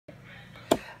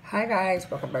Hi guys,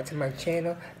 welcome back to my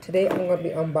channel. Today I'm going to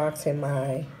be unboxing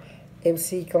my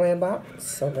Ipsy glam box.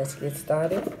 So let's get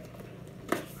started.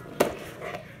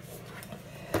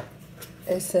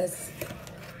 It says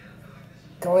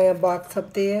glam box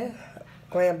up there,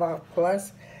 glam box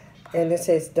plus, and it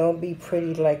says don't be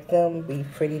pretty like them, be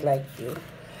pretty like you.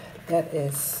 That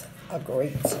is a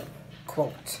great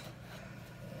quote.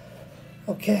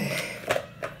 Okay.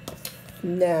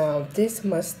 Now, this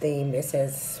month's theme, it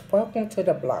says, welcome to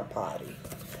the block party.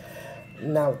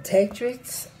 Now,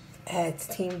 Tetrix has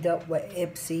teamed up with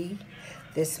Ipsy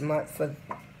this month for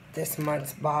this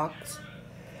month's box.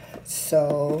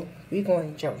 So, we're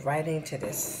going to jump right into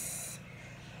this.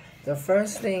 The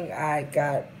first thing I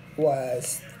got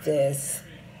was this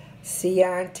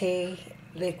Ciante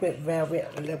Liquid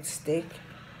Velvet Lipstick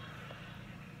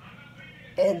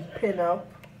in pinup.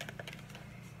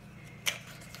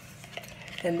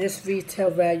 And this retail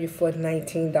value for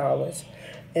 $19.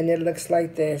 And it looks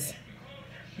like this.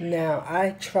 Now,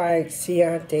 I tried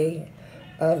Ciante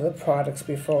other products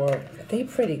before. They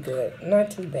pretty good. Not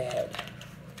too bad.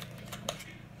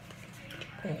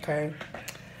 Okay.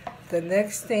 The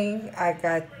next thing, I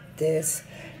got this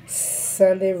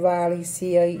Sunday Riley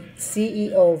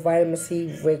CEO Vitamin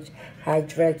C Rich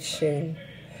Hydration.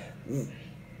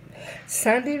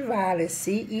 Sunday Riley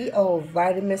CEO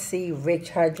Vitamin C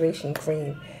Rich Hydration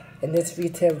Cream, and this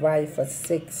retail value for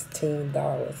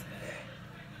 $16.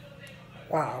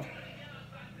 Wow.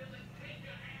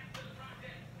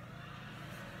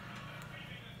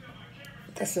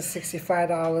 This is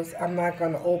 $65. I'm not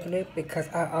going to open it because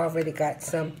I already got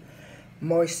some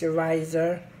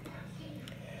moisturizer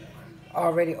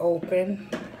already open.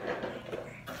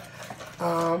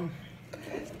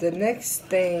 The next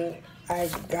thing I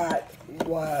got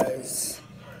was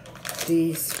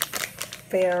these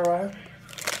Farrah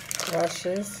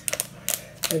brushes,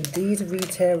 and these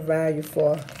retail value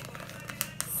for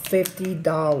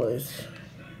 $50.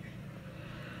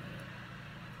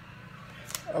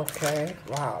 Okay,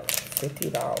 wow,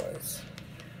 $50.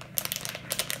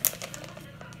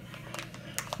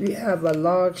 We have a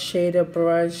large shader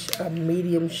brush, a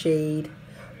medium shade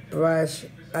brush,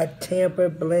 a tamper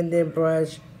blending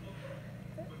brush,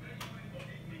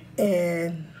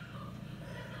 and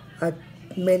a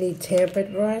mini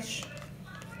tampered brush.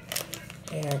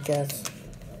 And I guess,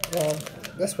 well,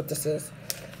 that's what this is.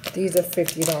 These are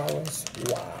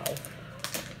 $50. Wow.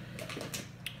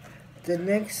 The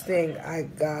next thing I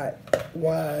got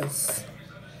was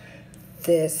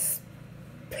this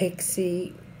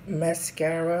Pixie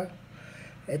mascara.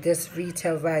 And this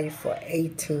retail value for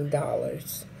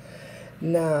 $18.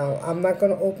 Now, I'm not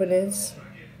going to open this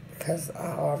because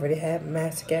I already have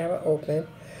mascara open,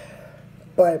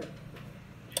 but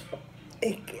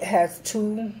it has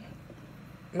two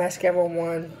mascara.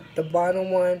 One, the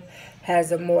bottom one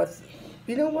has a more,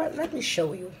 you know what, let me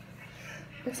show you.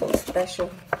 It's so special.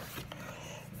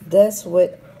 That's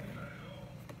what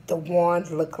the wand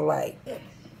look like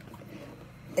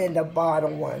in the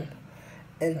bottom one,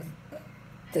 and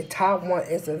the top one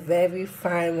is a very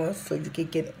fine one, so you can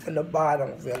get on the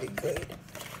bottom really good.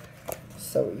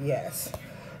 So yes.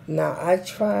 Now, I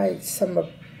tried some of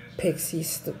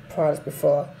Pixie's products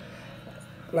before,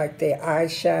 like their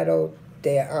eyeshadow,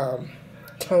 their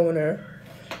toner.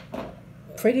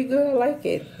 Pretty good, I like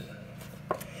it.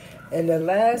 And the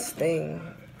last thing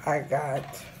I got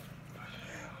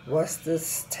was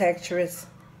this Tetrix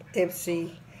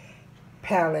Ipsy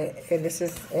palette, and this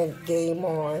is in Game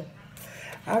On.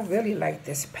 I really like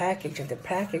this packaging. The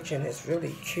packaging is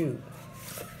really cute.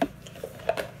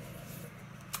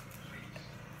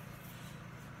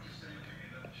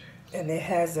 And it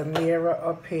has a mirror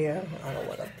up here. I don't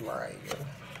want to blind you.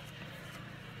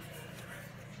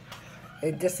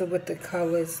 And this is what the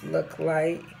colors look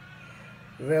like.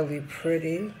 Really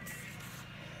pretty.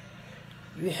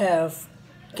 You have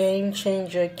Game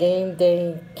Changer, Game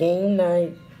Day, Game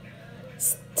Night,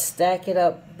 Stack It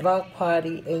Up, Block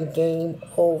Party, and Game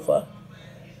Over.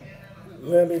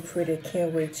 Really pretty.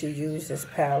 Can't wait to use this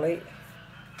palette.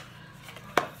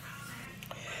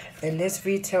 And this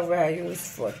retail value is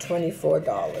for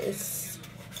 $24.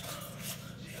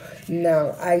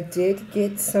 Now, I did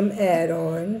get some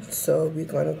add-ons, so we're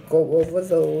going to go over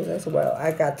those as well.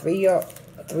 I got three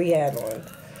add-ons.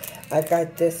 I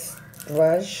got this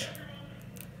brush.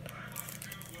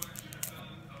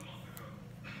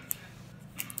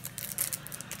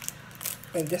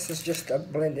 And this is just a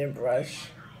blending brush.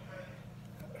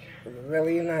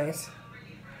 Really nice.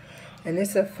 And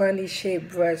it's a funny shaped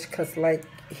brush because like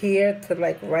here to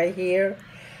like right here,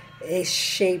 it's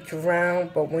shaped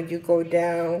round, but when you go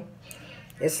down,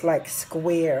 it's like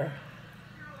square.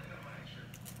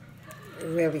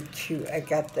 really cute. I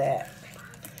got that.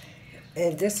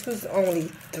 And this was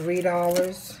only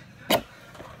 $3. I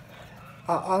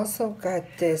also got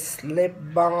this lip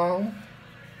balm.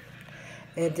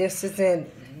 And this is in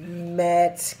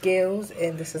Mad Skills.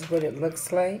 And this is what it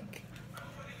looks like.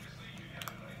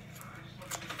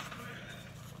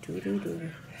 Doo-doo-doo.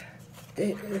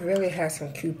 It really has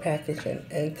some cute packaging.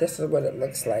 And this is what it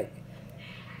looks like.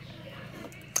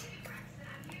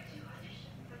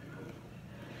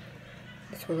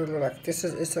 That's what it looks like.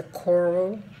 It's a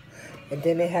coral. And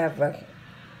then they have a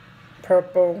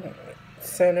purple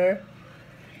center.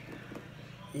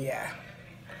 Yeah.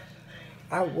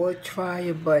 I would try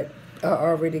it, but I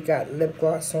already got lip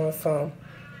gloss on from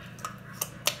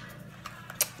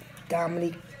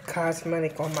Dominique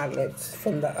Cosmetic on my lips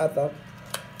from the other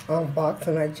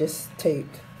unboxing I just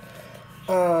taped.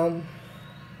 Then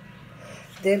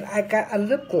I got a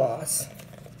lip gloss.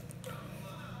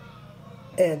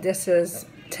 And this is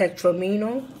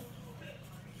Tetramino.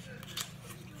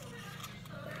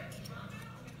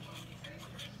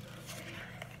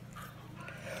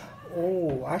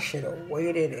 Oh, I should have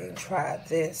waited and tried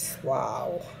this.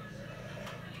 Wow.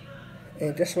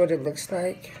 And this is what it looks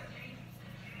like.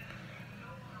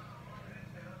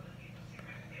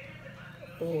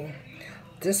 Oh,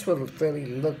 this one really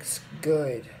looks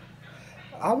good.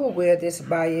 I will wear this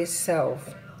by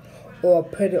itself or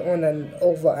put it on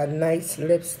over a nice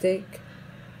lipstick.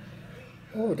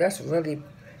 Oh, that's really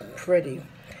pretty.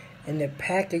 And the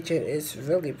packaging is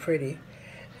really pretty.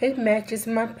 It matches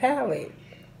my palette.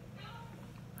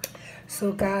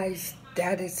 So guys,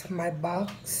 that is my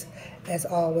box. As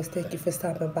always, thank you for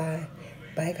stopping by.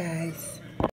 Bye guys.